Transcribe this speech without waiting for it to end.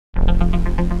Good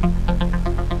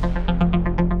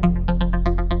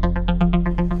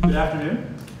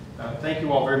afternoon. Thank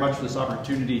you all very much for this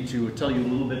opportunity to tell you a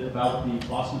little bit about the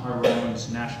Boston Harbor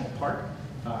Islands National Park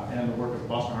and the work of the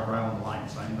Boston Harbor Island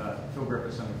Alliance. I'm Phil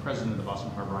Griffiths. I'm the president of the Boston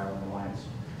Harbor Island Alliance.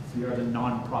 We are the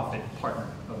non-profit partner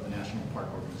of the National Park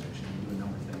Organization. We do a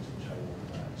number of things which I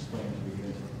will explain as we get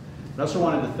into it. I also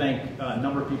wanted to thank a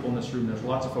number of people in this room. There's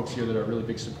lots of folks here that are really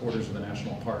big supporters of the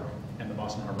National Park and the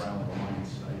Boston Harbor Island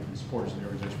Alliance. You've been supporters of the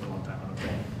organization for a long time. I want to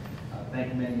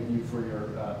thank many of you for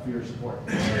your support.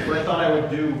 What I thought I would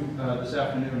do this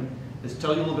afternoon is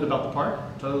tell you a little bit about the park,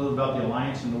 tell you a little about the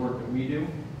Alliance and the work that we do,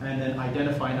 and then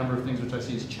identify a number of things which I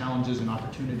see as challenges and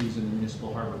opportunities in the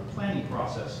municipal harbor planning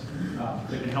process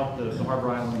that can help the Harbor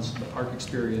Islands, the park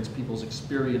experience, people's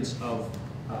experience of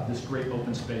this great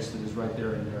open space that is right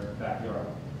there in their backyard.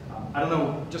 I don't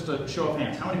know, just a show of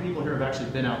hands, how many people here have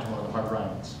actually been out to one of the Harbor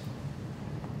Islands?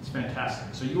 It's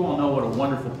fantastic. So you all know what a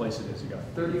wonderful place it is. You've got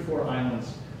 34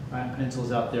 islands and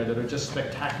peninsulas out there that are just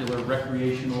spectacular,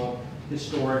 recreational,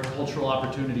 historic, cultural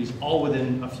opportunities, all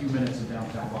within a few minutes of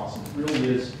downtown Boston. It really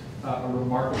is a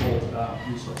remarkable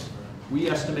resource. We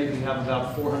estimate we have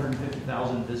about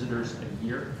 450,000 visitors a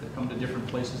year that come to different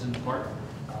places in the park.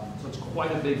 So it's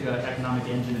quite a big economic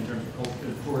engine in terms of culture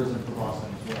and tourism for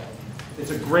Boston as well.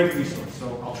 It's a great resource,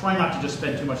 so I'll try not to just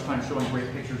spend too much time showing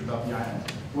great pictures about the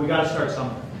island. We got to start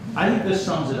somewhere. I think this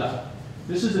sums it up.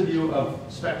 This is a view of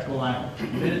Spectacle Island,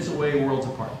 minutes away, worlds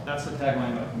apart. That's the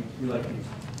tagline that we like to use.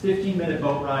 15-minute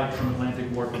boat ride from Atlantic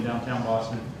Wharf in downtown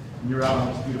Boston, and you're out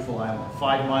on this beautiful island.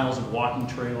 5 miles of walking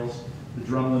trails. The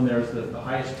drumlin there is the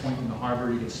highest point in the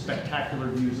harbor. You get spectacular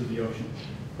views of the ocean.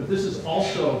 But this is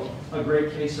also a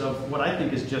great case of what I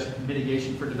think is just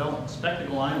mitigation for development.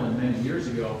 Spectacle Island many years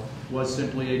ago was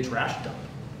simply a trash dump.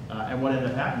 And what ended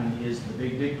up happening is the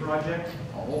Big Dig project,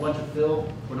 a whole bunch of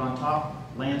fill put on top,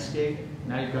 landscape.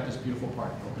 Now you've got this beautiful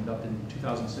park. It opened up in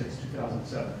 2006,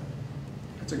 2007.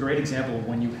 It's a great example of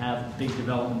when you have big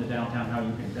development in the downtown, how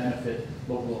you can benefit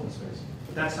local open space.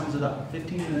 But that sums it up.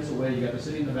 15 minutes away, you got the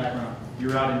city in the background,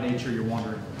 you're out in nature, you're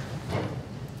wandering.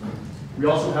 We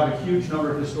also have a huge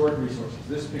number of historic resources.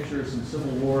 This picture is some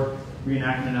Civil War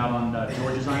reenactment out on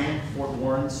George's Island, Fort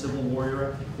Warren, Civil War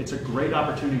era. It's a great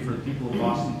opportunity for the people of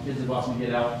Boston, kids of Boston, to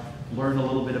get out, learn a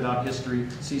little bit about history,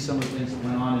 see some of the things that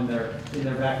went on in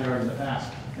their backyard in the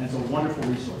past. And it's a wonderful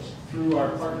resource. Through our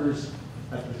partners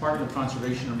at the Department of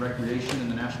Conservation and Recreation and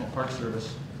the National Park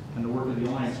Service and the work of the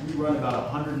Alliance, we run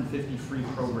about 150 free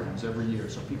programs every year.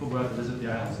 So people go out to visit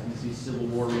the islands and see Civil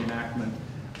War reenactment,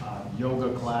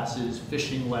 yoga classes,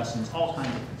 fishing lessons, all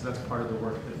kinds of things. That's part of the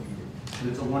work that we do. But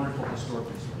it's a wonderful historic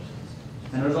resource.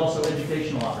 And there's also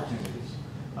educational opportunities.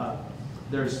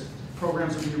 There's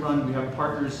programs that we run. We have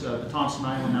partners, the Thompson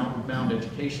Island Outward Bound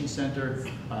Education Center,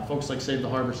 folks like Save the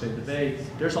Harbor, Save the Bay.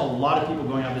 There's a lot of people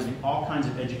going out visiting all kinds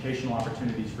of educational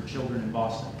opportunities for children in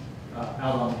Boston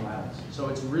out on the islands. So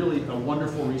it's really a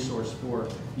wonderful resource for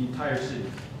the entire city.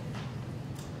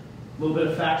 A little bit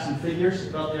of facts and figures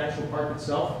about the actual park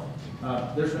itself.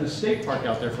 There's been a state park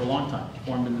out there for a long time,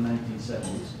 formed in the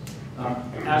 1970s.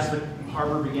 As the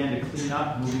harbor began to clean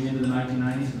up, moving into the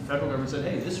 1990s, the federal government said,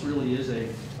 hey, this really is a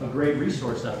great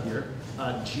resource up here.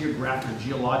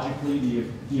 Geologically,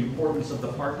 the importance of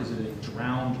the park is a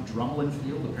drowned drumlin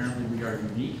field. Apparently we are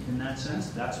unique in that sense.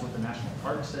 That's what the National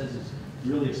Park says is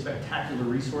really a spectacular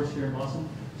resource here in Boston.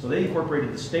 So they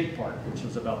incorporated the state park, which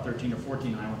was about 13 or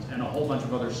 14 islands, and a whole bunch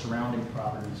of other surrounding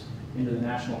properties into the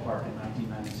national park in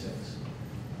 1996.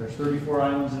 There's 34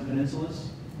 islands and peninsulas.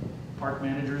 Park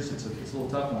managers, it's a little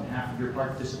tough when half of your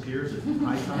park disappears at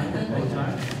high tide and low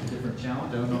tide. It's a different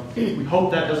challenge. I don't know. We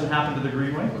hope that doesn't happen to the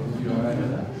Greenway, but we'll be all right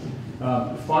with that.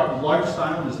 The largest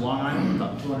island is Long Island,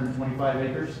 about 225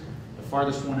 acres. The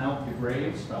farthest one out, the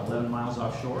Graves, about 11 miles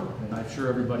offshore. And I'm sure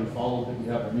everybody followed that we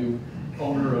have a new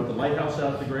owner of the lighthouse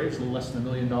out at the Graves, a little less than $1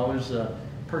 million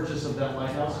purchase of that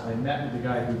lighthouse. I met with the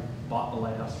guy who bought the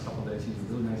lighthouse a couple of days. He's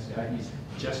a really nice guy. He's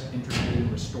just interested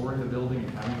in restoring the building and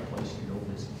having a place to go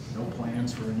visit. No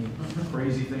plans for any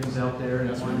crazy things out there. And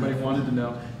that's what everybody wanted to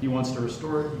know. He wants to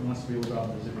restore it. He wants to be able to go out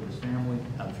and visit with his family,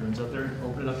 have friends out there, and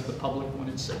open it up to the public when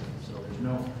it's safe. So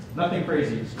there's nothing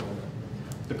crazy in store.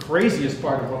 The craziest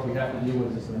part of what we have to deal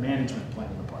with is the management plan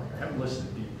of the park. I haven't listed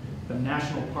it. The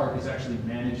national park is actually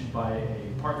managed by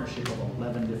a partnership of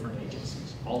 11 different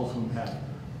agencies, all of whom have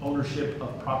ownership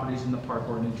of properties in the park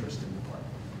or an interest in the park.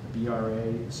 The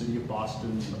BRA, the City of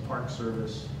Boston, the Park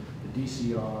Service, the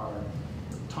DCR,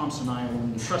 Thompson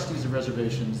Island, the Trustees of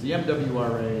Reservations, the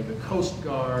MWRA, the Coast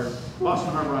Guard,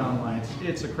 Boston Harbor Island Alliance.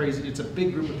 It's a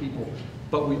big group of people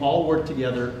But we all work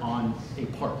together on a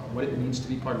park, what it means to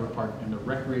be part of a park, and the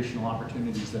recreational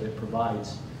opportunities that it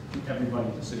provides to everybody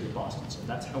in the city of Boston. So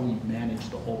that's how we manage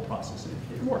the whole process, and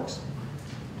it works.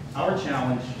 Our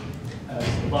challenge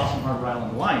as the Boston Harbor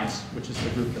Island Alliance, which is the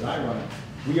group that I run,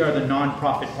 we are the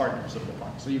nonprofit partners of the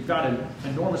park. So you've got an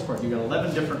enormous park. You've got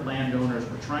 11 different landowners.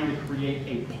 We're trying to create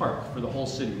a park for the whole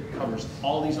city that covers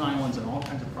all these islands and all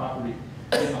kinds of property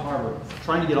in the harbor,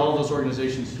 trying to get all of those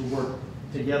organizations to work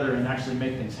together and actually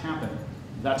make things happen.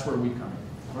 That's where we come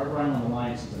in. The Harbor Island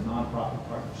Alliance is a nonprofit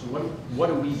partner. So what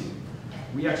do we do?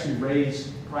 We actually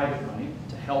raise private money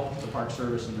to help the Park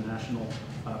Service and the National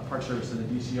Park Service and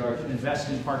the DCR to invest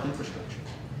in park infrastructure.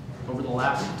 Over the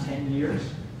last 10 years,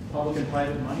 public and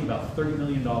private money, about $30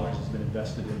 million has been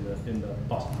invested in the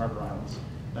Boston Harbor Islands.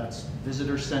 That's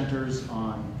visitor centers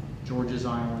on George's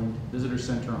Island, visitor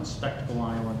center on Spectacle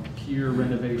Island, pier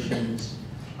renovations,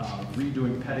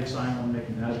 redoing Pettix Island,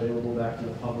 making that available back to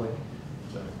the public,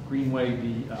 the Greenway,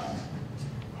 the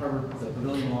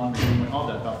pavilion along the Greenway, all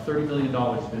that. About $30 million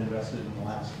has been invested in the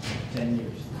last 10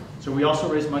 years. So we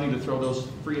also raise money to throw those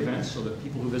free events so that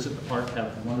people who visit the park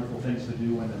have wonderful things to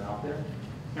do when they're out there.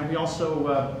 And we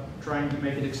also try and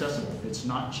make it accessible. It's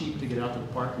not cheap to get out to the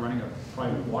park, running a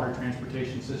private water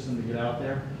transportation system to get out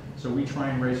there. So we try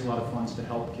and raise a lot of funds to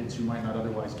help kids who might not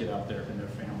otherwise get out there and their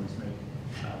families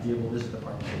be able to visit the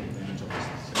park and take advantage of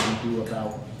this. And we do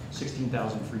about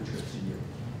 16,000 free trips a year.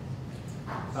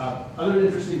 Other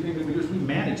interesting thing that we do is we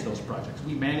manage those projects.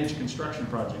 We manage construction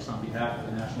projects on behalf of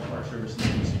the National Park Service and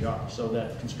the DCR. So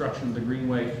that construction of the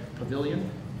Greenway Pavilion,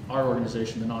 our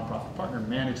organization, the nonprofit partner,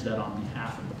 manage that on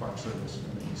behalf of the Park Service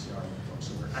and the DCR.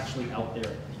 So we're actually out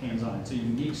there hands-on. It's a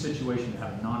unique situation to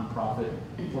have a nonprofit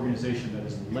organization that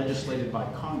is legislated by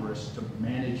Congress to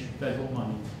manage federal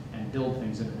money and build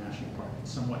things in a national park.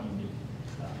 It's somewhat unique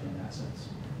in that sense.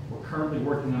 We're currently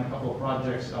working on a couple of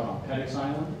projects out on Pettix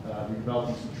Island,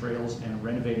 redeveloping some trails and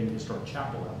renovating the historic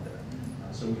chapel out there.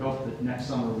 So we hope that next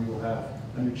summer we will have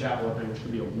a new chapel out there, which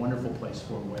could be a wonderful place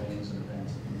for weddings and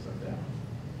events and things like that.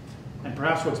 And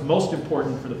perhaps what's most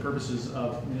important for the purposes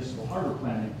of municipal harbor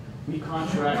planning, we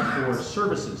contract for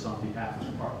services on behalf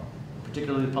of the park,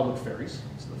 particularly the public ferries.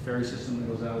 So the ferry system that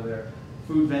goes out of there,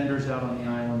 food vendors out on the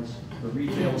islands, the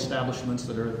retail establishments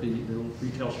that are at the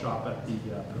retail shop at the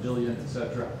pavilion,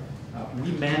 etc.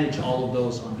 We manage all of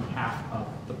those on behalf of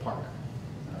the park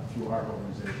through our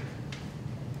organization.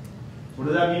 What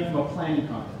does that mean from a planning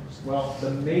context? Well,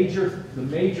 the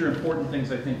major important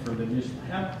things I think for the municipal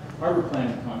harbor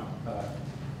planning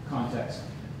context.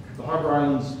 The Harbor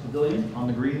Islands Pavilion on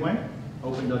the Greenway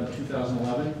opened in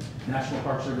 2011, National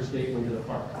Park Service gateway to the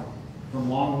park. From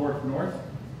Long Wharf north,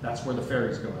 that's where the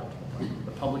ferries go out to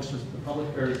the park. The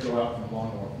public ferries go out from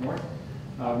Long Wharf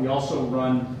north. We also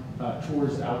run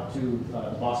tours out to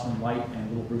the Boston Light and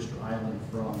Little Brewster Island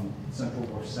from Central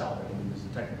Wharf South. I believe is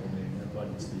the technical name there, but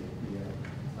it's the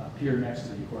pier next to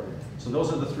the aquarium. So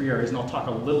those are the three areas, and I'll talk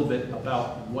a little bit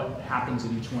about what happens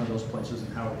at each one of those places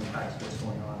and how it impacts what's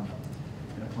going on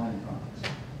in a planning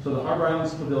context. So the Harbor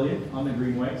Islands Pavilion on the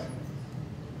Greenway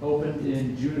opened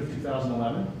in June of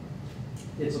 2011.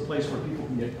 It's a place where people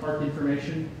can get park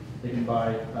information, they can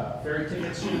buy ferry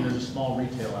tickets, and there's a small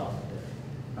retail outlet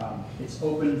there. It's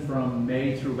open from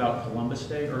May through about Columbus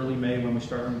Day, early May when we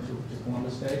start running to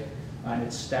Columbus Day, and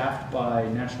it's staffed by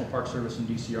National Park Service and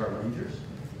DCR rangers.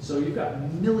 So you've got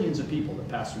millions of people that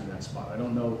pass through that spot. I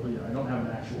don't know, I don't have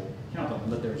an actual count on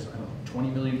them, but there's 20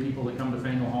 million people that come to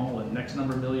Faneuil Hall, and the next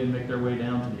number of million make their way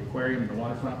down to the aquarium and the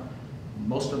waterfront.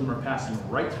 Most of them are passing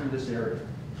right through this area.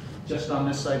 Just on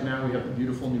this side now, we have a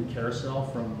beautiful new carousel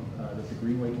from that the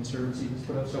Greenway Conservancy has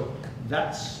put up. So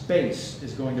that space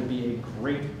is going to be a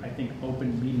great, I think,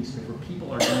 open meeting space where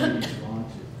people are going to be drawn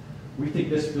to. We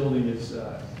think this building is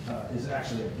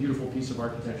actually a beautiful piece of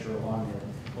architecture along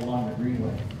the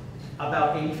Greenway.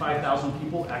 About 85,000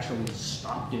 people actually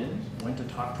stopped in, went to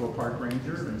talk to a park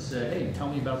ranger and said, hey, tell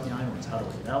me about the islands. How do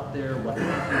I get out there? What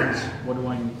happens? What do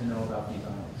I need to know about these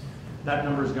islands? That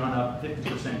number has gone up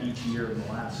 50% each year in the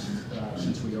last,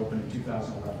 since we opened in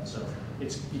 2011. So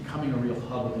it's becoming a real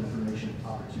hub of information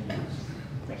opportunities.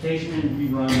 Occasionally we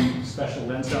run special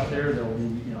events out there. There'll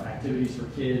be activities for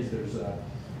kids. There's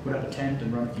put up a tent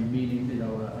and run a few meetings,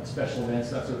 special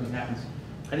events, that sort of thing happens.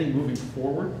 I think moving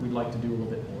forward, we'd like to do a little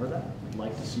bit more of that. We'd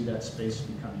like to see that space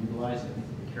become utilized. I think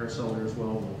the carousel there as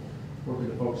well will work with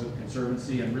the folks at the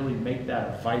Conservancy and really make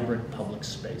that a vibrant public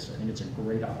space. I think it's a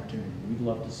great opportunity. We'd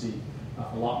love to see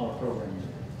a lot more programming.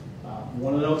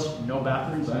 One of those, no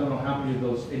bathrooms. I don't know how many of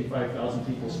those 85,000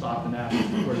 people stopped and asked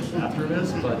where the bathroom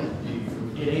is, but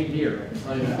it ain't here, I can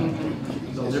tell you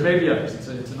that. So there may be others.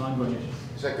 It's an ongoing issue.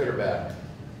 Is that good or bad?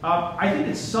 I think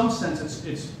in some sense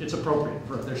it's appropriate.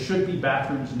 There should be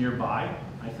bathrooms nearby,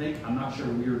 I think. I'm not sure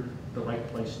we're the right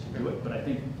place to do it, but I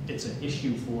think it's an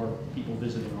issue for people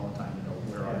visiting all the time to know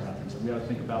where are bathrooms. And we ought to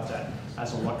think about that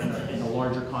as in a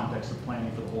larger context of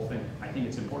planning for the whole thing. I think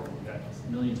it's important. We've got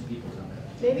millions of people down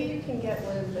there. Maybe you can get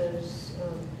one of those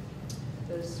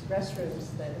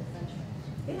restrooms that,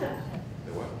 yeah.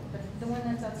 The what? The one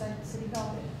that's outside City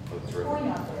Hall. Oh, that's right. Coin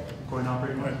operated. Coin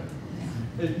operating way.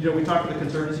 You know, we talked to the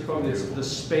Conservancy folks. The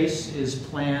space is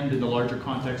planned in the larger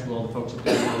context with all the folks at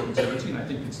the Conservancy, and I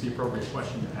think it's the appropriate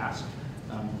question to ask.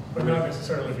 But not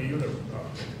necessarily for you, though.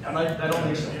 And I don't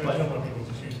think so. You don't want people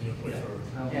just using your place for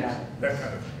that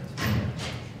kind of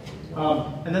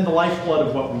thing. And then the lifeblood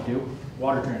of what we do,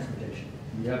 water transportation.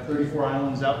 We have 34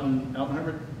 islands out in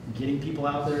Harbor. Getting people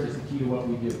out there is the key to what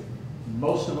we do.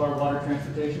 Most of our water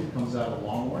transportation comes out of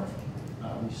Long Wharf.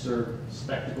 We serve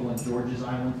Spectacle and George's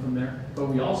Island from there, but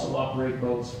we also operate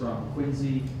boats from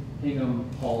Quincy, Hingham,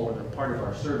 Hull, or they're part of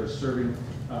our service, serving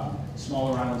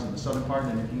smaller islands in the southern part,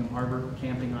 and in Hingham Harbor,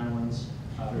 camping islands.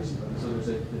 There's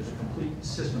a complete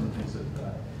system of things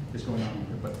that is going on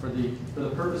here. But for the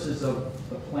purposes of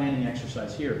the planning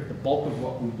exercise here, the bulk of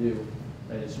what we do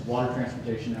is water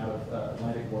transportation out of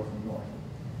Atlantic Wharf and north.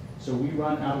 So we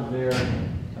run out of there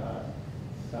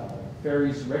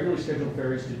ferries, regularly scheduled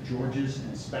ferries to George's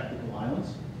and Spectacle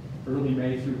Islands, early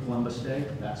May through Columbus Day.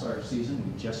 That's our season.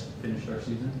 We just finished our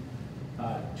season.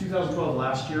 2012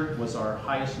 last year was our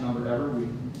highest number ever. We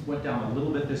went down a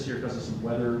little bit this year because of some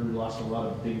weather. We lost a lot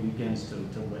of big weekends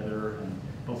to weather, and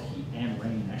both heat and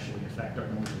rain actually affect our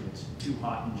numbers. It's too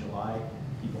hot in July.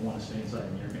 People want to stay inside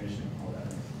in the air conditioning and all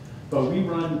that. But we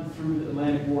run through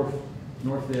Atlantic Wharf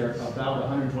north there about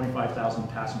 125,000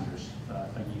 passengers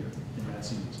a year in that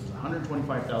season. So there's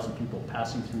 125,000 people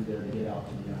passing through there to get out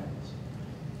to the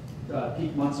islands.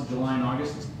 Peak months of July and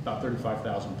August, it's about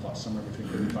 35,000 plus, somewhere between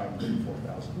 35 and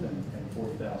 34,000 and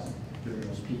 40,000 during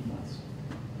those peak months.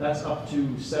 That's up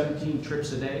to 17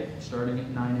 trips a day, starting at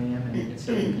 9 a.m. and ending at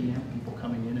 7 p.m. People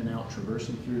coming in and out,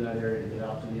 traversing through that area to get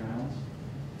out to the islands.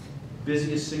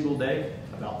 Busiest single day,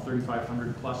 about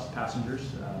 3,500 plus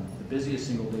passengers. The busiest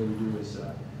single day we do is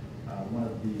one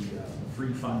of the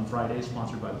Free Fun Fridays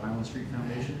sponsored by the Highland Street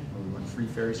Foundation, where we run free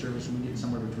ferry service, and we get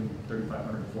somewhere between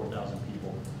 3,500 and 4,000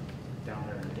 people down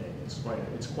there in a day. It's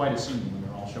quite a scene when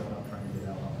they're all showing up trying to get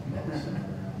out on the boats and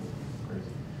around.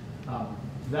 Crazy.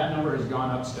 That number has gone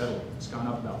up steadily. It's gone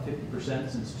up about 50%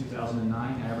 since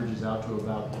 2009. Averages out to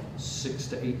about 6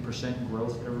 to 8%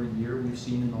 growth every year we've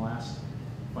seen in the last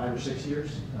 5 or 6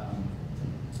 years.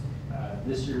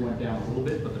 This year went down a little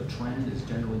bit, but the trend is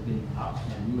generally being up,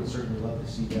 and we would certainly love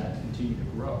to see that continue to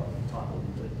grow. We'll talk a little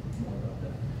bit more about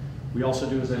that. We also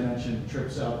do, as I mentioned,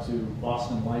 trips out to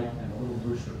Boston Light and Little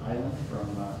Brewster Island from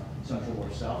Central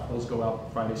or South. Those go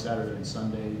out Friday, Saturday, and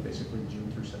Sunday, basically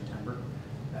June through September.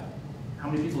 How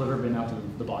many people have ever been out to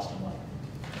the Boston Light?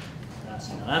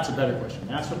 That's a better question.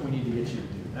 That's what we need to get you to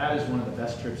do. That is one of the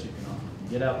best trips you can offer. You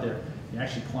get out there, you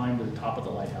actually climb to the top of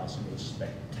the lighthouse and get a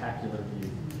spectacular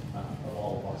view of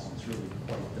all of Boston. It's really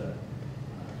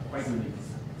quite unique.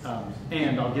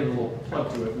 And I'll give a little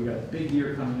plug to it. We got a big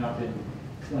year coming up in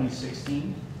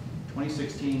 2016.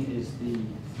 2016 is the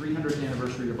 300th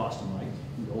anniversary of Boston Light,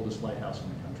 the oldest lighthouse in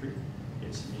the country.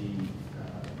 It's the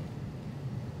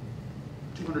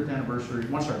 200th anniversary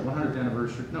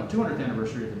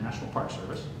of the National Park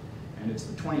Service, and it's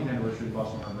the 20th anniversary of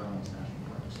Boston Harbor Islands National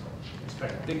Park. So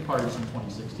expect big parties in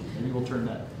 2016. Maybe we'll turn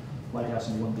that lighthouse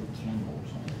into one big candle or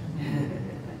something.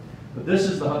 But this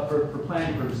is for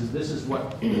planning purposes, this is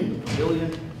what the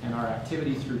pavilion and our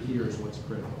activity through here is what's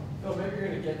critical. Phil, maybe you're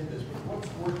going to get to this, but what's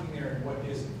working there and what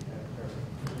isn't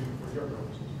for your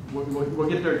purposes? We'll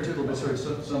get there too a little bit, sort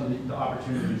of some of the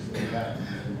opportunities that we have.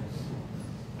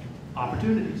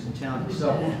 Opportunities and challenges.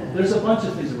 So there's a bunch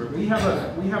of things that work. We have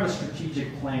a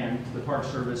strategic plan. The Park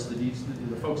Service, the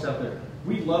folks out there.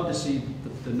 We'd love to see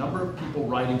the number of people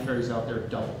riding ferries out there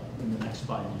double in the next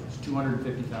 5 years.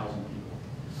 250,000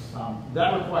 people.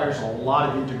 That requires a lot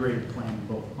of integrated planning,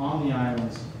 both on the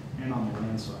islands and on the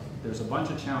land side. There's a bunch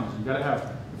of challenges. You've got to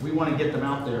have, if we want to get them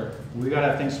out there, we've got to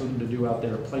have things for them to do out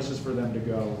there, places for them to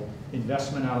go,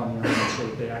 investment out on the islands so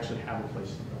that they actually have a place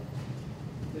to go.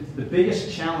 The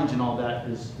biggest challenge in all that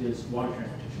is water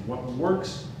transportation. What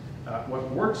works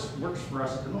for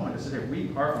us at the moment is that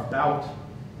we are about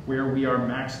where we are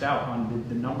maxed out on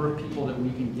the number of people that we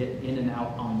can get in and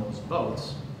out on those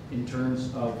boats in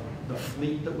terms of the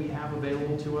fleet that we have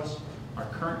available to us. Our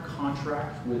current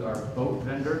contract with our boat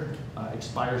vendor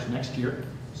expires next year,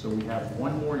 so we have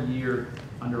one more year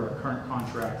under our current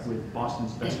contract with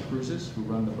Boston's Best Cruises, who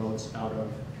run the boats out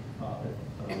of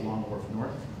Long Wharf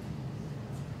North.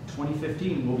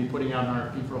 2015, we'll be putting out an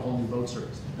RFP for a whole new boat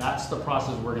service. That's the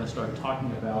process we're going to start talking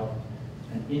about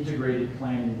an integrated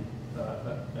planning,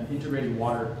 an integrated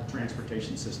water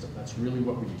transportation system. That's really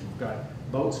what we need. We've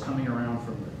got boats coming around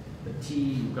from the T,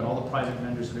 you've got all the private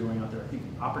vendors that are going out there. I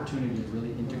think the opportunity to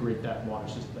really integrate that water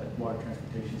system, that water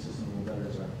transportation system a little better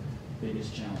is our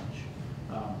biggest challenge.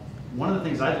 One of the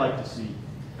things I'd like to see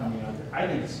coming out there, I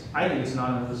think it's not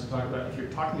enough to talk about, if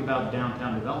you're talking about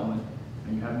downtown development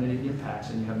and you have impacts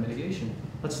and you have mitigation,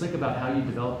 let's think about how you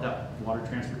develop that water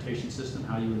transportation system,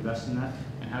 how you invest in that,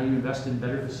 and how you invest in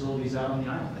better facilities out on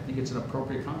the island. I think it's an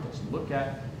appropriate context. Look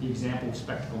at the example of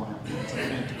Spectacle Island. It's a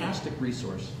fantastic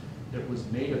resource that was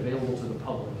made available to the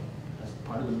public as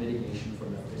part of the mitigation for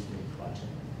that big project.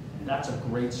 And that's a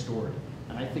great story.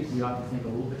 And I think we ought to think a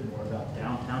little bit more about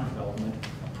downtown development,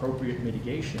 appropriate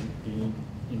mitigation being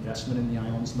investment in the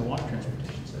islands and the water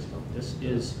transportation system. This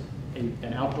is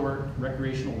an outdoor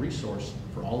recreational resource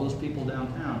for all those people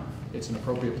downtown. It's an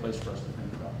appropriate place for us to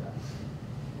think about that.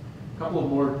 A couple of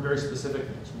more very specific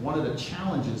things. One of the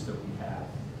challenges that we have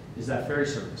is that ferry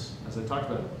service. As I talked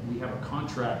about, we have a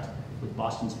contract with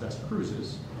Boston's Best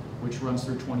Cruises, which runs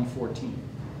through 2014.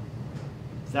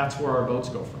 That's where our boats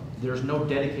go from. There's no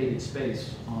dedicated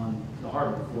space on the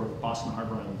harbor for Boston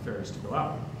Harbor Island ferries to go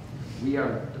out. We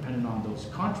are dependent on those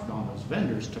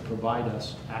vendors to provide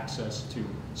us access to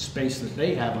space that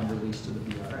they have under lease to the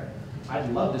BRA.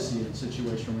 I'd love to see a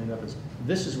situation where we end up as,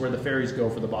 this is where the ferries go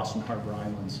for the Boston Harbor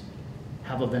Islands.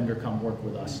 Have a vendor come work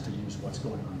with us to use what's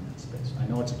going on in that space. I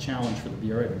know it's a challenge for the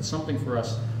BRA, but it's something for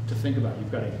us to think about.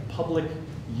 You've got a public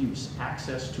use,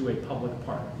 access to a public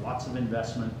park, lots of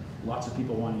investment, lots of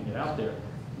people wanting to get out there.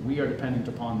 We are dependent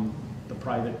upon the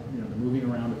private, the moving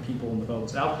around of people and the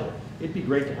boats out there. It'd be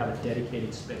great to have a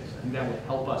dedicated space. I think that would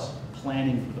help us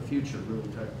planning for the future really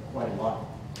quite a lot.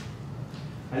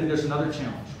 I think there's another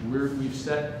challenge. We've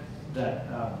set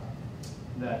that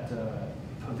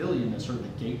pavilion as sort of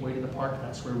the gateway to the park.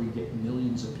 That's where we get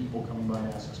millions of people coming by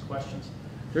and ask us questions.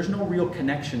 There's no real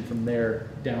connection from there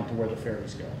down to where the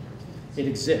ferries go. It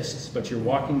exists, but you're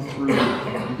walking through,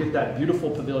 you get that beautiful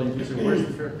pavilion, you say, where's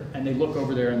the ferry? And they look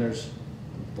over there and there's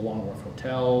the Long Wharf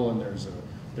Hotel and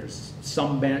there's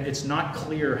some band. It's not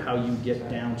clear how you get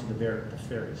down to the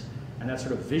ferries. And that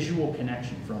sort of visual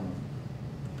connection from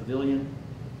the pavilion,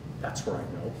 that's where I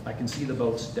go. I can see the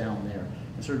boats down there.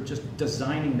 And sort of just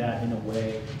designing that in a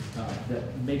way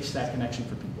that makes that connection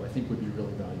for people, I think would be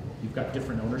really valuable. You've got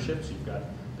different ownerships. You've got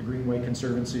the Greenway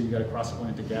Conservancy, you've got across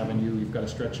Atlantic Avenue, you've got a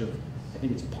stretch of, I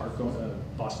think it's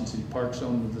Boston City Park's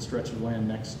owned with the stretch of land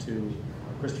next to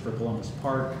Christopher Columbus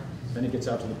Park. Then it gets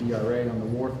out to the BRA on the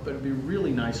wharf, but it'd be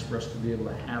really nice for us to be able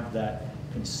to have that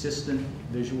consistent,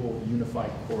 visual,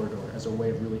 unified corridor as a way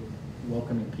of really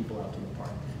welcoming people out to the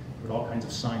park with all kinds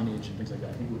of signage and things like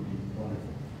that. I think it would be wonderful.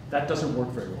 That doesn't work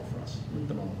very well for us at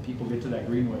the moment. People get to that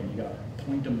Greenway and you got to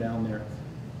point them down there.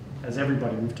 As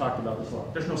everybody, we've talked about this a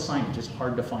lot. There's no signage. It's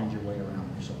hard to find your way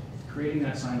around there. So creating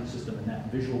that signage system and that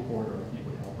visual corridor, I think,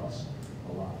 would help us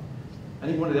a lot. I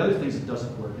think one of the other things that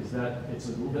doesn't work is that it's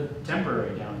a little bit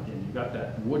temporary down again. You've got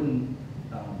that wooden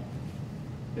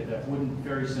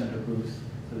ferry center booth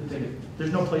for the ticket.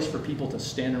 There's no place for people to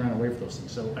stand around and wait for those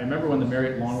things. So I remember when the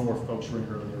Marriott Long Wharf folks were in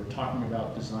here, they were talking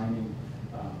about designing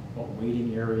a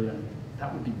waiting area.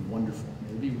 That would be wonderful.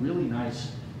 It would be really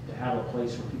nice to have a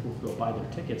place where people could go buy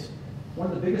their tickets. One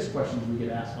of the biggest questions we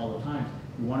get asked all the time,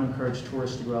 we want to encourage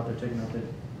tourists to go out there taking out there.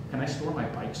 Can I store my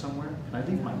bike somewhere? Can I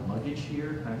leave my luggage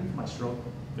here? Can I leave my stroke?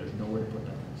 There's nowhere to put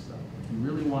that kind of stuff. If you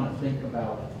really want to think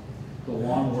about the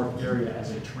Long Wharf area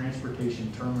as a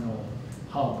transportation terminal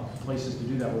hub, places to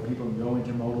do that where people can go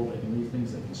intermodal, they can leave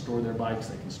things, they can store their bikes,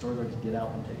 they can store their, get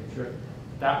out and take a trip,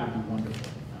 that would be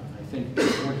wonderful. I think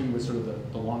working with sort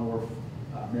of the Long Wharf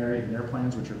Marriott and their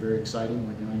plans, which are very exciting,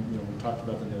 like, we talked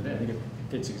about them the other day, I think it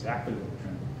fits exactly what we're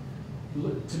trying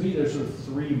to do. To me, there's sort of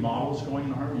three models going in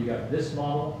the harbor. You got this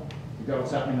model, you've got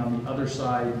what's happening on the other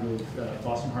side with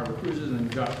Boston Harbor Cruises, and then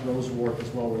you've got Rose Wharf as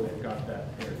well, where they've got that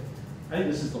area. I think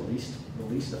this is the least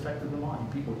effective of them all.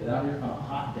 People get out here on a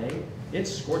hot day,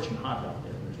 it's scorching hot out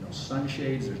there. There's no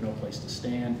sunshades, there's no place to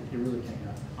stand. You really can't.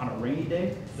 On a rainy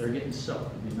day, they're getting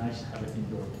soaked. It'd be nice to have an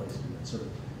indoor place to do that. Sort of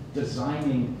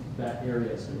designing that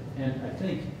area, and I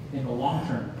think in the long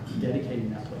term, dedicating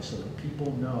that place so that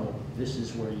people know this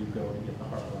is where you go to get the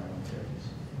Harbor Island ferries.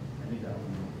 I think that would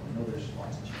be wonderful. I know there's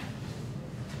lots of challenges.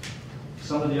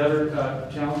 Some of the other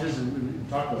challenges that we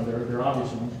talked about, they're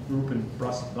obvious ones. Group and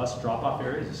bus drop-off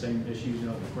areas, the same issues,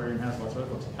 the aquarium has lots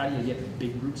of other. How do you get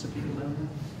big groups of people down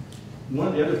there? One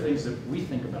of the other things that we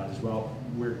think about as well,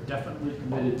 we're definitely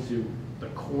committed to the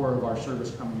core of our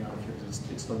service coming out of here.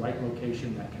 It's the right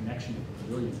location, that connection to the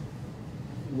pavilion.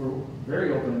 We're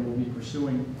very open and we'll be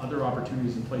pursuing other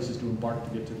opportunities and places to embark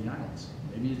to get to the islands.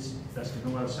 Maybe it's best to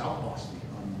come out of South Boston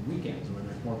on weekends where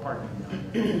there's more parking down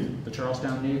there. The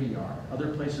Charlestown Navy Yard,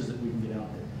 other places that we can get out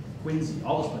there. Quincy,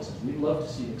 all those places. We'd love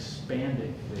to see it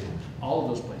expanding. All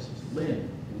of those places. Lynn,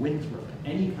 Winthrop,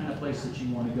 any kind of place that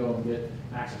you want to go and get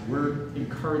access. We're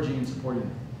encouraging and supporting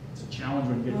them. It's a challenge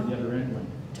when you get to the other end when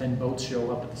 10 boats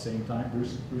show up at the same time.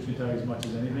 Bruce can tell you as much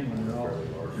as anything when they're all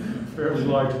fairly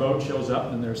large boat shows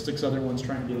up and there's 6 other ones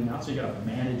trying to get in and out, so you got to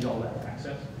manage all that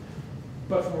access.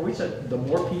 But from what we said, the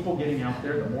more people getting out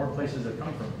there, the more places that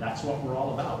come from. That's what we're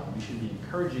all about. We should be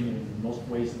encouraging it in most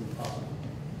ways that we possibly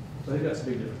can. So I think that's a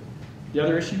big difference. The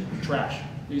other issue, trash.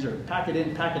 These are pack it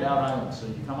in, pack it out islands. So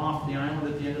you come off the island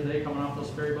at the end of the day, coming off those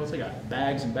ferry boats, they got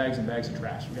bags and bags and bags of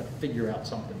trash. We've got to figure out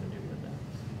something to do with that.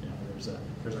 You know,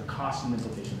 there's a cost and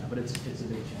implication of that, but it's a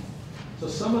big challenge. So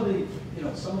some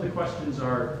of the questions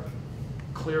are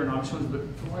clear and obvious ones, but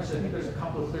from what I said, I think there's a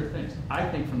couple of clear things. I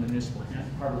think from the municipal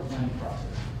part of the planning process,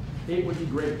 it would be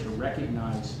great to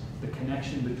recognize the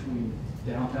connection between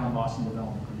downtown Boston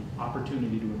development and the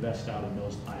opportunity to invest out in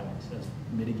those islands as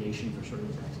mitigation for certain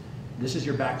things. This is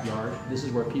your backyard. This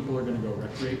is where people are going to go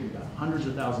recreate. We've got hundreds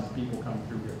of thousands of people coming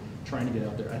through here trying to get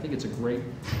out there. I think it's a great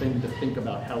thing to think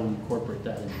about how we incorporate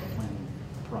that into the planning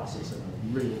process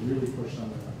and really push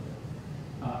something out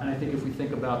there. And I think if we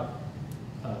think about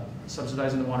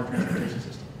subsidizing the water transportation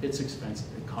system, it's expensive.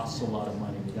 It costs a lot of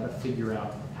money. We've got to figure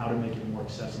out how to make it more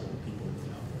accessible to people to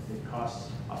get out there. It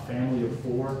costs a family of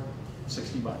 4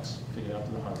 $60 to get out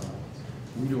to the harbor islands.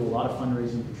 We do a lot of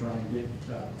fundraising to try and get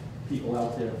people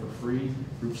out there for free.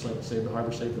 Groups like Save the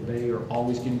Harbor, Save the Bay are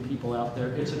always getting people out there.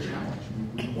 It's a challenge.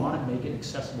 We want to make it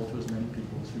accessible to as many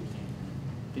people as we can,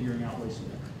 figuring out ways to do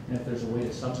that. And if there's a way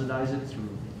to subsidize it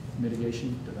through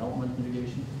mitigation, development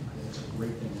mitigation, I think it's a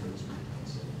great thing for this group to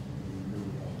consider.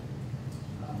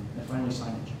 And finally,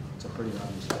 signage. It's a pretty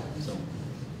obvious thing. So,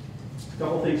 a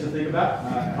couple things to think about.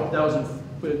 I hope that was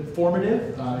informative.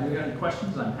 If you got any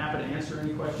questions, I'm happy to answer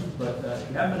any questions. But if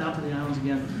you haven't been out to the islands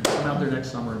again, come out there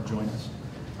next summer and join us.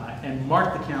 And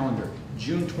mark the calendar.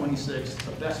 June 26th,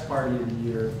 the best party of the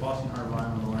year, Boston Harbor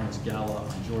Island Alliance Gala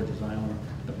on George's Island.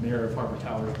 The mayor of Harbor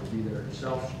Towers will be there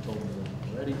herself. She told me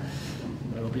that already.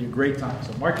 It'll be a great time.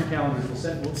 So mark your calendars.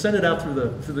 We'll send it out through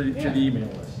the email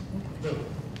list.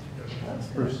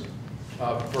 Bruce.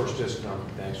 First, just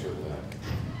thanks for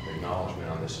the acknowledgement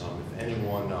on this. If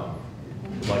anyone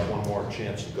would like one more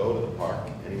chance to go to the park,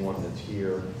 anyone that's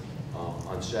here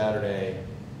on Saturday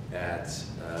at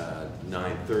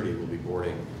 9:30 will be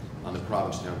boarding on the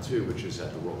Provincetown 2, which is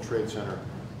at the World Trade Center,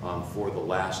 for the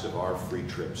last of our free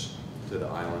trips to the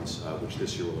islands, which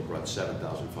this year will have brought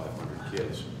 7,500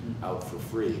 kids out for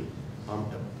free,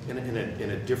 in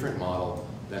a different model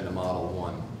than the Model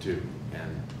 1, 2,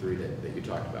 and 3 that you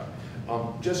talked about.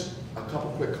 Just a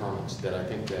couple quick comments that I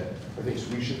think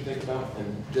we should think about,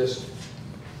 and just,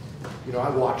 you know, I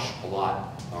watch a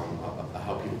lot of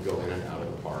how people go in and out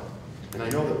of the park, and I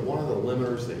know that one of the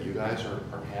limiters that you guys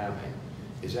are having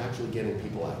is actually getting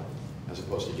people out, as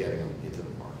opposed to getting them into the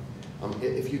park.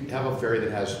 If you have a ferry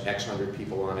that has X hundred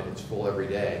people on it, it's full every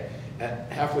day,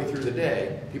 halfway through the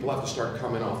day, people have to start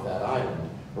coming off that island,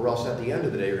 or else at the end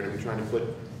of the day, you're going to be trying to put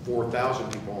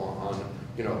 4,000 people on,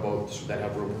 you know, boats that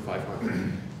have room for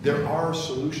 500. There are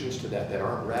solutions to that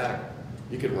aren't radical.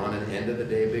 You could run an end of the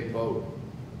day big boat,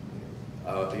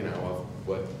 you know, of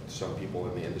what some people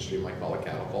in the industry might call a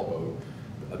cattle call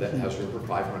boat, that has room for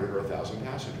 500 or 1,000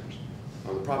 passengers.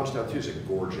 The Provincetown 2 is a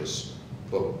gorgeous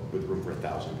boat with room for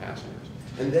 1,000 passengers.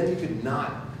 And then you could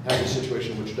not have a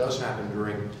situation which does happen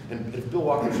during, and if Bill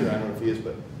Walker's here, I don't know if he is,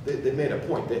 but they made a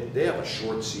point. They have a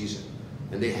short season,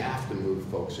 and they have to move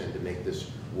folks in to make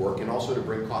this work, and also to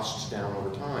bring costs down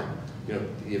over time, you know,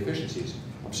 the efficiencies.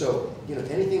 So, you know,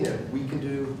 anything that we can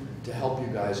do to help you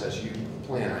guys as you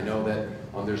plan. I know that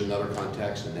there's another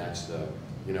context, and that's the,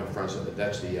 you know,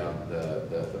 that's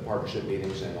the partnership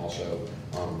meetings, and also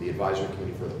the advisory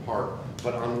committee for the park.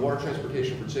 But on water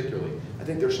transportation particularly, I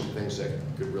think there's some things that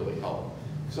could really help.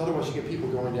 Because otherwise you get people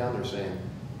going down there saying,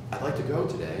 I'd like to go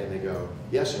today, and they go,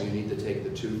 yes, and you need to take the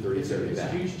 2:30 ferry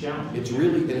back. It's a huge challenge. It's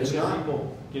really, and it's not.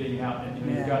 People getting out, and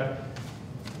you've got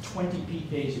 20 peak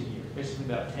days a year, basically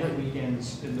about 10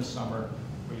 weekends in the summer,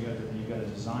 where you got to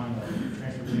design a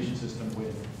transportation system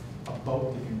with a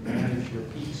boat that can manage your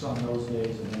peaks on those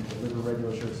days and then deliver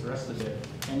regular service the rest of the day.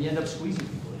 And you end up squeezing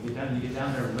people. You get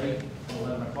down there late,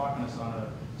 11 o'clock on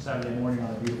a Saturday morning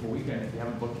on a beautiful weekend, if you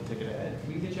haven't booked a ticket ahead,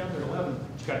 we can get you out there at 11,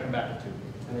 but you gotta come back at 2.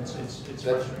 And it's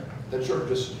frustrating. That's sort of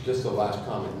just the last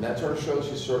comment, and that sort of shows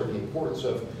you sort of the importance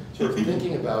of sort of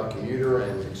thinking about commuter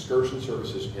and excursion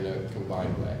services in a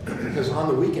combined way. Because on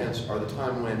the weekends are the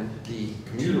time when the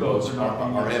commuter boats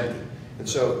are empty. And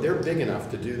so they're big enough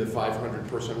to do the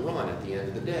 500-person run at the end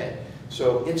of the day.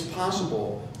 So it's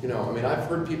possible, you know, I mean, I've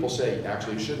heard people say,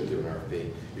 actually, you shouldn't do an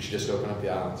RFP. You should just open up the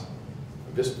islands.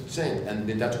 I'm just saying, and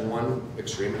that's one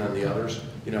extreme, and on the others,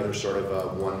 you know, there's sort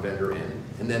of one vendor in.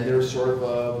 And then there's sort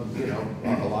of, you know,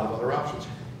 a lot of other options.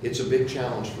 It's a big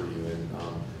challenge for you,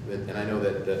 and I know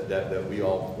that we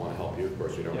all want to help you. Of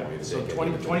course, we don't want you to so take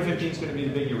 2015 is going to be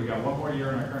the big year. We got one more year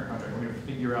in our current contract. We're going to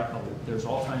figure out how there's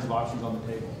all kinds of options on the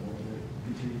table. We're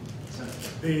going to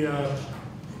continue.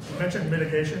 You mentioned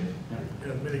mitigation, you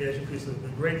know, the mitigation piece. The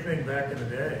great thing back in the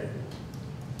day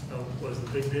was the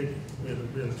big dig. We had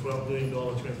a $12 billion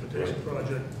transportation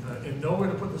project and nowhere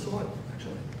to put the soil,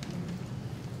 actually.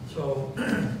 So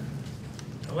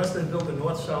unless they built a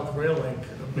north-south rail link,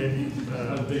 maybe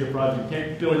a bigger project.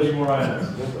 Can't build any more islands.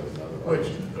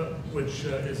 Which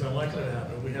is unlikely to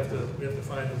happen. We have to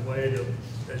find a way to,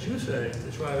 as you say,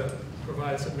 to try to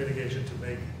provide some mitigation to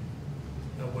make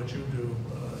what you do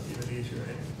even easier.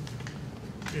 And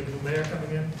we have a new mayor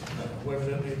coming in, whoever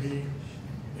that may be,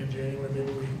 in January.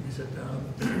 Maybe we sit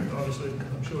down. Obviously,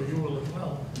 I'm sure you will as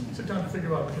well. Sit down to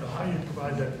figure out, you know, how you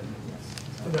provide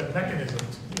that mechanism,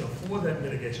 you know, for that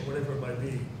mitigation, whatever it might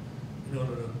be, in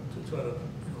order to try to,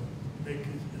 you know, make.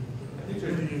 I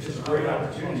think there's a great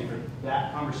opportunity for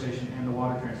that conversation and the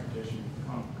water transportation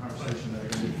conversation that are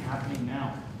going to be happening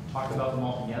now. Talk about them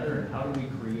all together, and how do we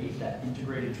create that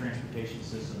integrated transportation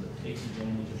system that takes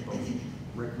advantage of both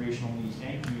recreational needs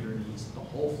and commuter needs, the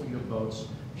whole fleet of boats,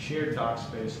 shared dock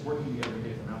space, working together to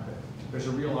get them out there. There's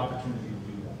a real opportunity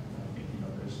to do that. And I think, you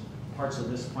know, there's parts of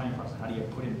this planning process. How do you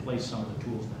put in place some of the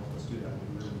tools to help us do that?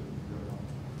 We really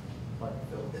want.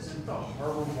 But Isn't the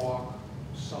Harbor Walk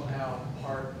somehow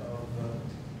part of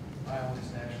the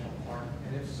Islands National Park?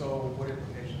 And if so, what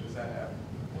implication does that have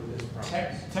for this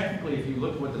project? Technically, if you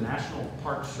look at what the national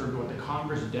park served, what the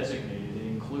Congress designated, it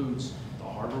includes the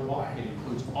Harbor Walk, it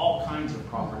includes all kinds of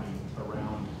property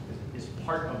around, is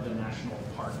part of the national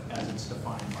park as it's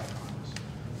defined by Congress.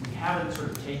 We haven't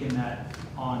sort of taken that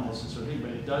on as a sort of thing,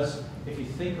 but it does, if you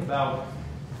think about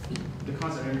the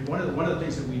concept, I mean, one of the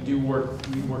things that we work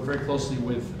very closely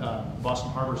with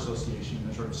Boston Harbor Association in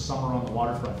the sort of summer on the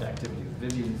waterfront activity,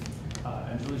 Vivian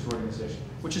and Julie's organization,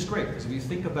 which is great, because if you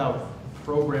think about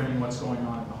programming what's going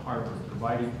on in the harbor,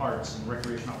 providing arts and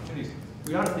recreation opportunities,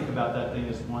 we ought to think about that thing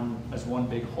as one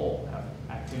big whole. Have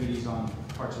activities on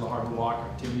parts of the Harbor Walk,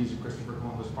 activities at Christopher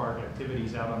Columbus Park,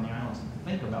 activities out on the islands, and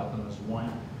think about them as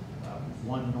one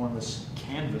enormous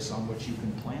canvas on which you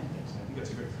can plan things. I think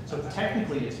that's a great. So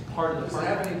technically, it's part of the. Does it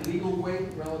have any legal weight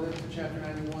relative to Chapter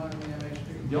 91 of the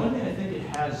MHP? The only thing I think it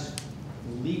has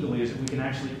legally is that we can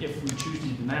actually, if we choose to,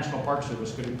 the National Park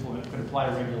Service could apply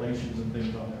regulations and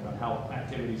things on there about how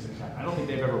activities and I don't think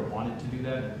they've ever wanted to do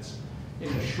that. It's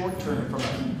in the short term,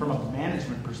 from a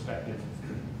management perspective,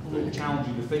 a little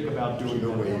challenging to think about doing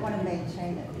that. You want to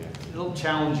maintain it. A little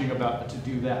challenging to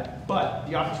do that, but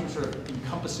the opportunity sort of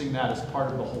encompassing that as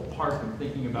part of the whole park and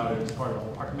thinking about it as part of the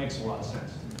whole park makes a lot of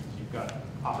sense. You've got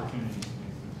opportunities.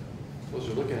 Well, as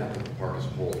you're looking at the park as a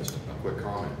whole, just a quick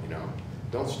comment, you know,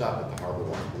 don't stop at the Harbor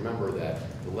Walk. Remember that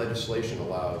the legislation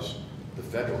allows the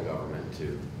federal government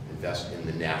to invest in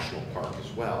the national park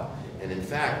as well. And in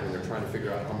fact, when they're trying to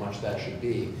figure out how much that should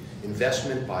be,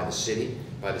 investment by the city,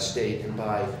 by the state, and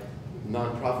by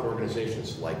nonprofit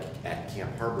organizations like at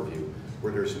Camp Harborview,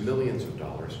 where there's millions of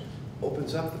dollars,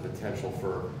 opens up the potential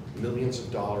for millions of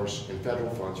dollars in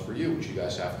federal funds for you, which you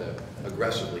guys have to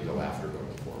aggressively go after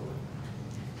going forward.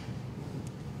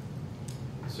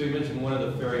 So you mentioned one of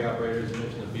the ferry operators, you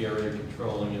mentioned the BRA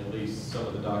controlling at least some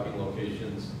of the docking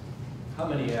locations. How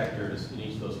many actors in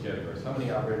each of those categories? How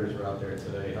many operators are out there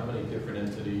today? How many different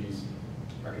entities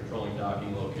are controlling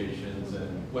docking locations,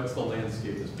 and what's the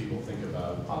landscape as people think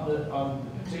about? On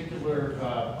particular,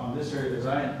 on this area, as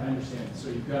I understand it, so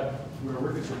you've got, we're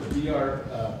working with the BR,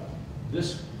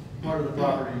 this part of the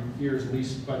property here is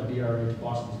leased by the BRA,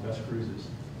 Boston's Best Cruises.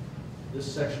 This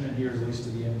section in here is leased to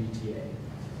the MBTA.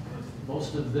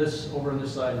 Most of this over on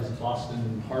this side is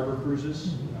Boston Harbor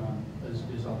Cruises,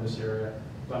 is on this area.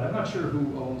 But I'm not sure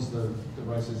who owns the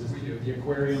rights. The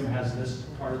aquarium has this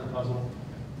part of the puzzle.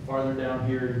 Farther down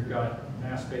here, you've got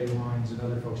Mass Bay Lines and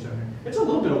other folks down here. It's a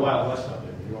little bit of Wild West out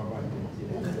there. If you are by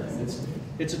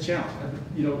it's a challenge.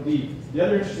 You know, the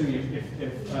other interesting thing,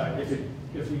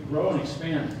 if we grow and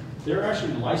expand, They're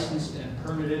actually licensed and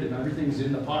permitted, and everything's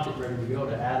in the pocket, ready to go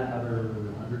to add another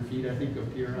 100 feet, I think,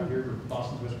 of pier out here for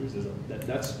Boston's West Cruises.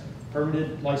 That's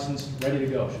permitted, licensed, ready to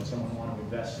go, should someone want to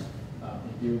invest in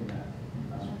doing that.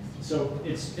 So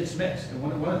it's mixed, and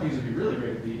one of the things that'd be really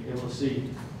great would be able to see,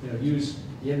 use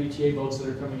the MBTA boats that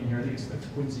are coming in here. I think it's the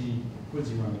Quincy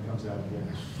run that comes out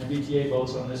here. MBTA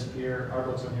boats on this pier, our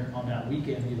boats on here on that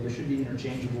weekend. There should be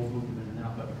interchangeable movement in and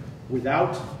out, but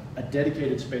without a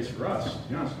dedicated space for us, to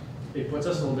be honest, it puts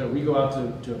us a little bit. We go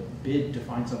out to bid to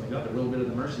find something up, a little bit of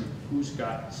the mercy. Who's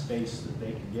got space that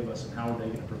they can give us, and how are they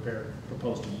going to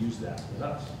propose to use that with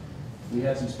us? If we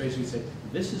had some space, we'd say,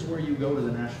 this is where you go to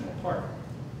the national park.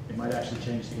 It might actually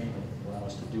change the game and allow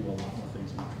us to do a lot more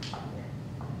things.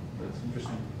 But it's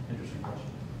an interesting question.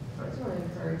 I just want to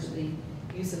encourage the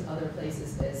use of other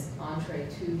places as entree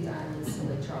to the islands, so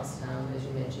like Charlestown, as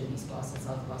you mentioned, East Boston,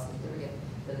 South Boston, area,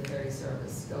 for the ferry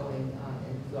service going,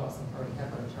 and we also already have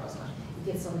one in Charlestown.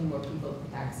 It gets so many more people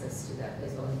access to that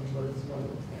place, only to go to this one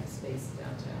little camp space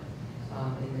downtown.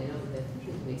 And I know that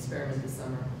we experiment this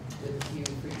summer with a few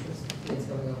free trips for kids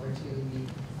going over to the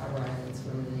Harbor Islands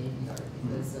from the Navy Yard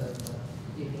because of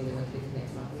being they went to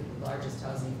connect up with the largest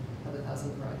housing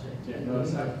project. Yeah, no,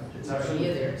 it's actually,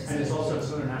 and it's also a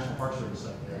Southern National Park Service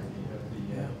site there.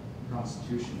 You have the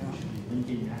Constitution, which should be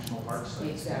linking national park sites.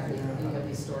 Exactly, and you have the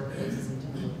historic places and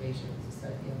temple locations, it's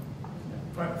that deal.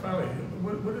 Finally,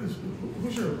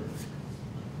 who's your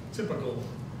typical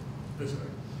visitor?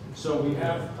 So we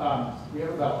have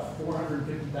about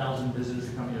 450,000 visitors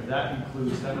coming here. That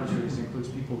includes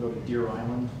people who go to Deer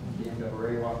Island, the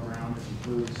MWA walk around. It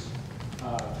includes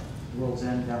World's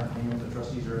End down in England. The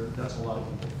trustees that's a lot of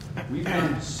people. We've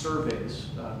done surveys.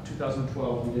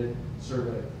 2012 we did a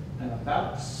survey, and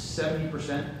about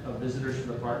 70% of visitors to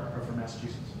the park are from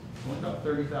Massachusetts. Only about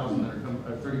 30,000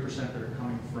 that are 30% that are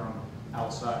coming from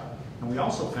outside. And we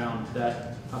also found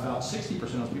that about 60%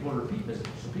 of those people are repeat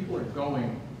visitors. So people are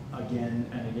going again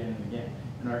and again and again.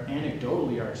 And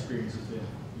anecdotally, our experience has been,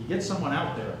 you get someone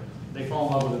out there, they fall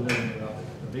in love with it, they're out there.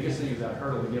 The biggest thing is that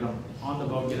hurdle to get them on the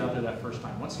boat, get out there that first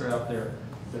time. Once they're out there,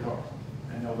 they're hooked.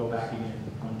 And they'll go back again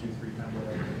 1, 2, 3 times,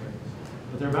 whatever.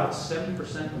 But they're about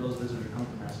 70% of those visitors come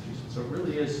from Massachusetts. So it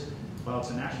really is, well, it's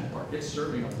a national park. It's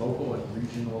serving a local and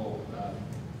regional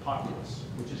populace,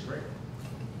 which is great.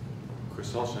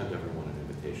 Chris, I'll send everyone an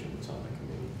invitation that's on the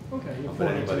committee. Okay.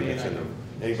 But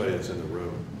anybody that's in the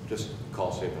room, just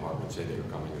call Safe Harbor and say they were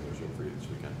coming and there's room for you this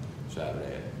weekend,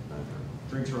 Saturday at 9:30.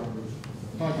 Drinks are on the roof.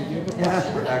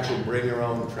 Actually, bring your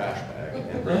own trash bag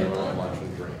and bring your own lunch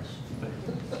and drinks.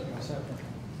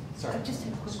 Sorry. I just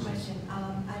have a quick question.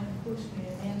 And of course,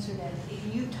 you answered that.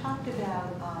 You talked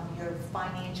about your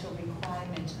financial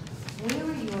requirements. Where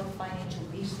are your financial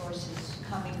resources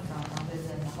coming from, other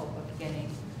than the hope of getting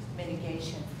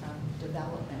mitigation from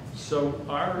development? So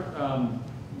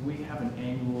we have an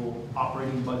annual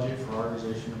operating budget for our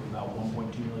organization of about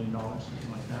 $1.2 million,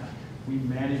 something like that. We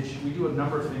do a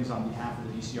number of things on behalf of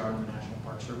the DCR and the National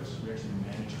Park Service. We actually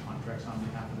manage contracts on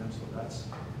behalf of them, so that's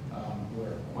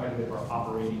where quite a bit of our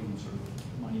operating sort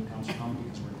of money comes from,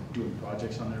 because we're doing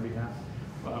projects on their behalf.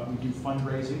 We do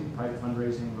fundraising, private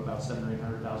fundraising of about $700,000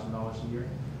 or $800,000 a year.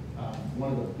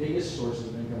 One of the biggest sources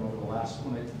of income over the last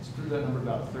one, it's through that number,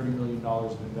 about $30 million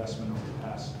of investment over the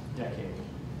past decade.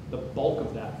 The bulk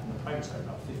of that from the private side,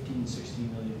 about $15,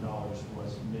 $16 million,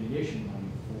 was mitigation money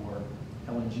for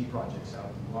LNG projects out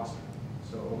in Gloucester.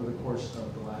 So over the course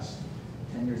of the last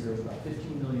 10 years, there was about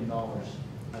 $15 million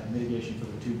in mitigation for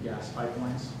the 2 gas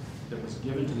pipelines that was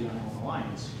given to the Island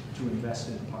Alliance to invest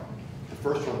in the park. The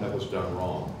first one that was done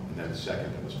wrong, and then the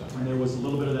second that was done And right. there was a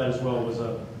little bit of that as well.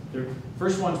 The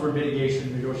first ones were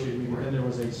mitigation, negotiated, and then there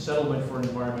was a settlement for an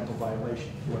environmental violation.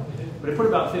 But it put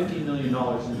about $15 million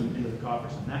into the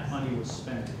coffers, and that money was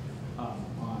spent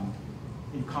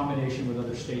in combination with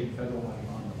other state and federal money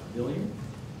on the pavilion,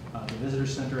 the visitor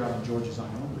center out on George's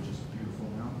Island, which is beautiful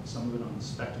now, some of it on the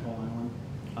Spectacle Island,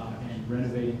 and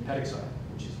renovating Pettickside,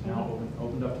 which is now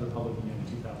opened up to the public again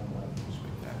in 2011.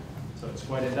 So it's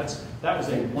quite that was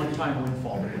a one-time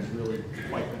windfall that was really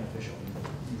quite beneficial.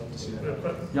 I'd love to see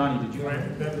that. Yanni, did you?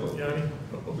 Yanni?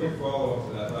 A quick follow-up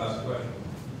to that last question.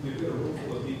 We've got a room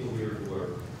full of people here who are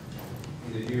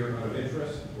either here out of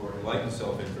interest or enlightened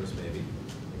self-interest, maybe,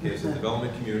 in case of the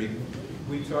development community.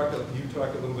 You talked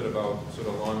a little bit about sort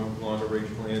of longer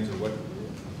range plans and what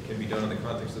can be done in the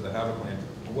context of the Harbor Plan.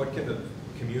 What can the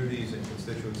communities and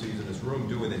constituencies in this room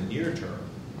do in the near term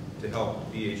to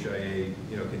help BHIA,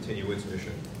 continue its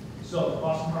mission? So the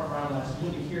Boston Harbor Island,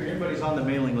 when you hear everybody's on the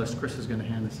mailing list, Chris is going to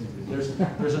hand this in.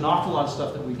 There's an awful lot of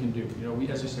stuff that we can do. We,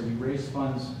 as I said, we raise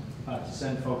funds to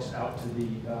send folks out to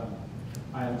the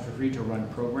island for free to run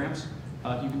programs.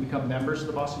 You can become members of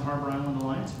the Boston Harbor Island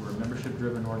Alliance. We're a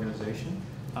membership-driven organization.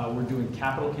 We're doing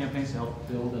capital campaigns to help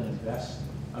build and invest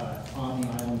on the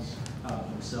islands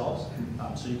themselves.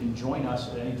 So you can join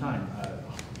us at any time.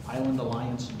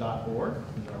 Islandalliance.org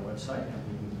is our website, and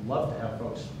we would love to have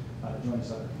folks join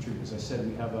us up and contribute. As I said,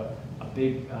 we have a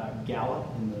big gala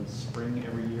in the spring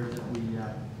every year that we,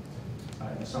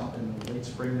 in the late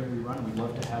spring that we run. We'd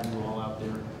love to have you all out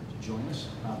there to join us.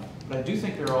 But I do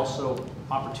think there are also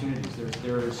opportunities.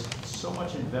 There is so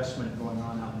much investment going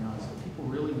on out in the islands that people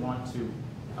really want to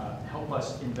help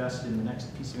us invest in the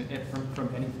next piece of it from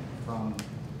anything, from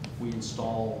we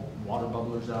install water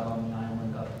bubblers out on the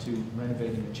island up to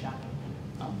renovating a chapel.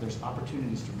 There's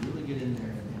opportunities to really get in there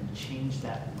and change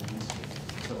that landscape.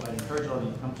 So I'd encourage all of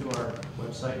you to come to our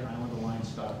website,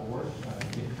 islandalliance.org,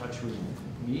 get in touch with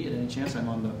me at any chance. I'm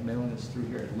on the mailing list through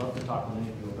here. I'd love to talk with any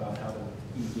of you about how to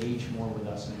engage more with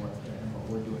us and what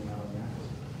we're doing out on the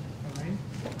island.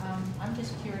 I'm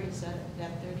just curious, that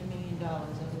 $30 million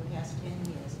over the past 10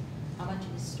 years, how much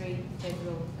is straight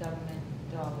federal government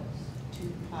dollars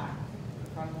to park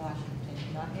from Washington?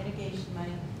 Not mitigation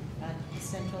money, not the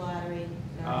central artery?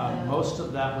 Most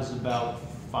of that was about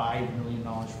 $5 million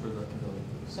for the pavilion.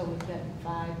 So we've got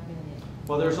 $5 million.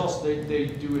 Well, there's also, they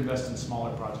do invest in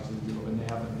smaller projects, and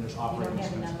there's You operating don't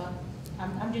have a expenses. number?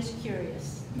 I'm just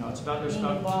curious. No, it's about, there's Being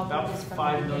about involved with this from the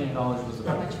 $5 million beginning. was How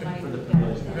about much money for the we've got.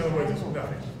 pavilion. In other words, it's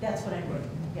nothing. That's what I mean,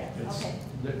 yeah, It's- okay.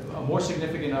 More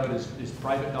significant of it is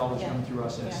private dollars Yeah. coming through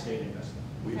us and Yeah. state investment.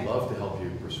 We'd Okay. love to help you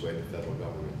persuade the federal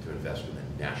government to invest in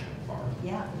a national park.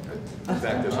 Yeah. In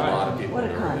fact, there's a lot of people What a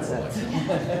in our area concept.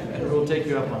 like We'll take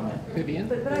you up on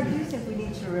that. But I do think we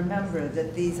need to remember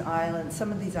that these islands,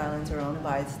 some of these islands are owned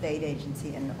by a state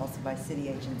agency and also by city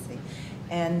agency.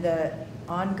 And the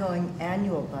ongoing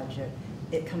annual budget,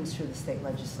 it comes through the state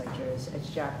legislatures, as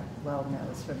Jack well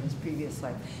knows from his previous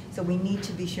life. So we need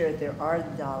to be sure that there are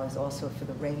dollars also for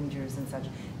the rangers and such,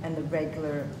 and the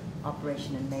regular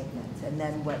operation and maintenance. And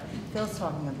then what Phil's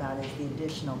talking about is the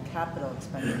additional capital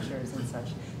expenditures and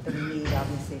such that we need,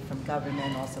 obviously, from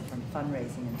government, also from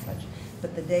fundraising and such.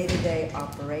 But the day-to-day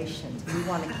operations, we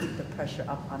want to keep the pressure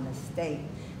up on the state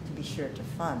to be sure to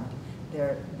fund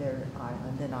their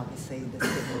island, and obviously the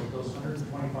city. Those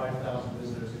 125,000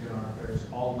 visitors that get on our ferries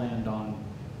all land on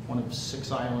one of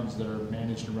 6 islands that are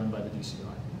managed and run by the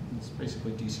DCR. It's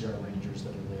basically DCR rangers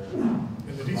that are there.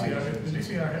 And the DCR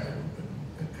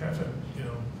hasn't,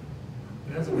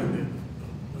 it hasn't been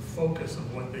the focus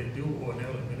of what they do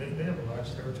ordinarily. I mean, they have a large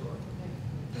territory.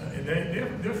 And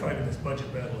they're fighting this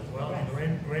budget battle as well. Yes.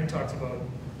 And Rain talks about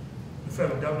the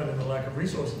federal government and the lack of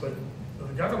resources, but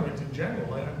the government in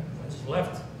general has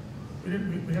left. We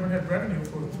haven't had revenue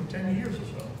for 10 years or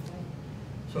so.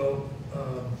 So,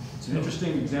 It's an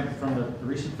interesting example from the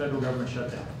recent federal government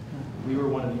shutdown. We were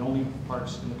one of the only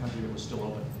parks in the country that was still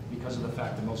open because of the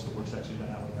fact that most of the work's actually done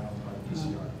out on the island by the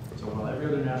DCR. So while every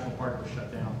other national park was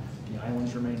shut down, the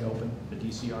islands remained open, the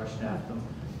DCR staffed them,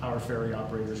 our ferry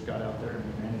operators got out there, and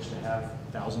we managed to have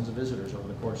thousands of visitors over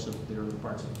the course of the early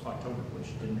parts of October,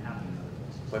 which didn't happen in other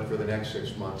places. But for the next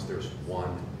 6 months, there's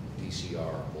one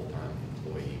DCR full-time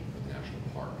employee of the national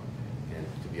park. And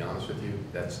to be honest with you,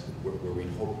 that's where we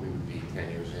hoped we would be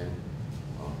 10 years in.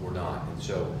 We're not. And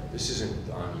so this isn't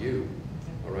on you,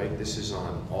 all right? This is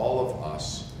on all of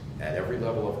us at every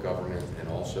level of government and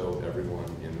also everyone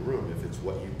in the room. If it's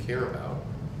what you care about,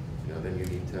 then you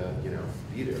need to,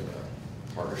 be there.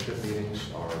 The partnership meetings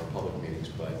are public meetings,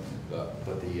 but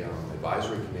the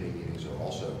advisory committee meetings are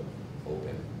also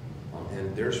open.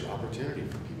 And there's opportunity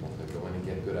for people to go in and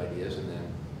get good ideas and then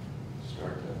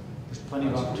start to. There's plenty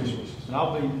of opportunities. And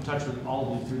I'll be in touch with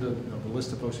all of you through the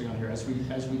list of folks on here. As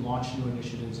we launch new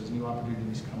initiatives, as new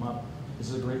opportunities come up, this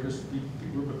is a great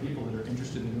group of people that are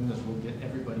interested in doing this. We'll get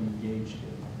everybody engaged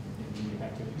in the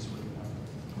activities we're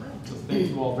doing. So thank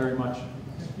you all very much.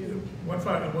 one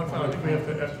final, I think we have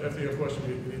to, after your question,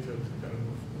 we need to kind of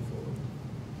move forward.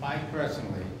 I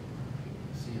personally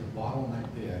see a bottleneck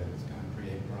there that's going to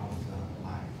create problems down the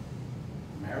line.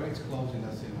 Marriott's closing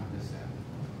us in on this end.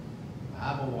 The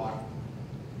Harbor Walk,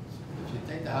 if you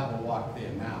take the Harbor Walk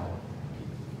there now, you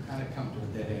kind of come to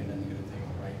a dead end and you're going to take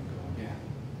a right and go again.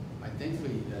 I think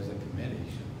we, as a committee,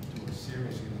 should do a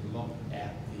seriously look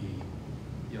at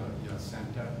your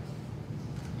center.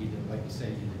 Either, like you say,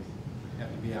 you have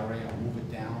to be RA or move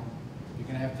it down. You're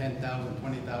going to have 10,000,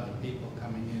 20,000 people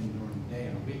coming in during the day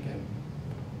and a weekend.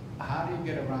 How do you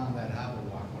get around that Harbor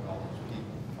Walk with all those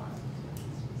people?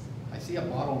 I see a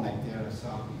bottleneck there at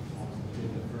Southeast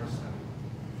within the first time.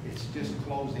 It's just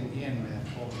closing in that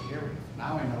whole area.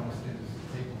 Now I notice there's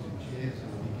tables and chairs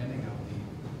at the beginning of the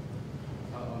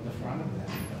on the front of that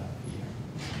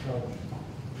pier.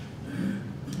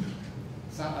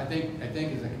 So I think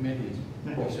as a committee,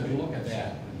 we should look at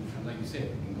that. And like you said,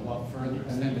 we can go up further,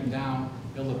 extend it down,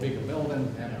 build a bigger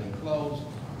building, have it enclosed,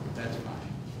 that's fine.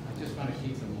 I just want to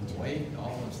keep them away,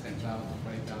 all those 10,000,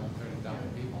 20,000,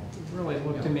 30,000 people. Really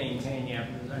look to maintain, yeah,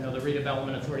 I know the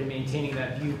redevelopment authority maintaining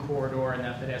that view corridor and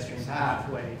that pedestrian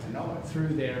pathway through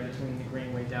there between the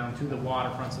Greenway down to the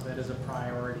waterfront, so that is a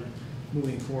priority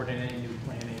moving forward in any new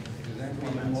planning. Because then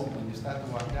when you start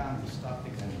to walk down, you stop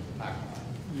thinking of the parking lot.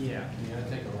 Yeah. And you gotta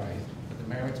take a right, but the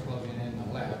Marriott's closing in on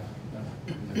the left,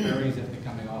 and the ferries, if they're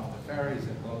coming off the ferries,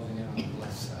 they're closing in on the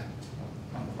left side,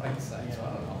 on the right side, so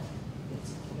I don't know.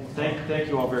 Thank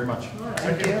you all very much.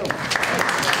 Thank you.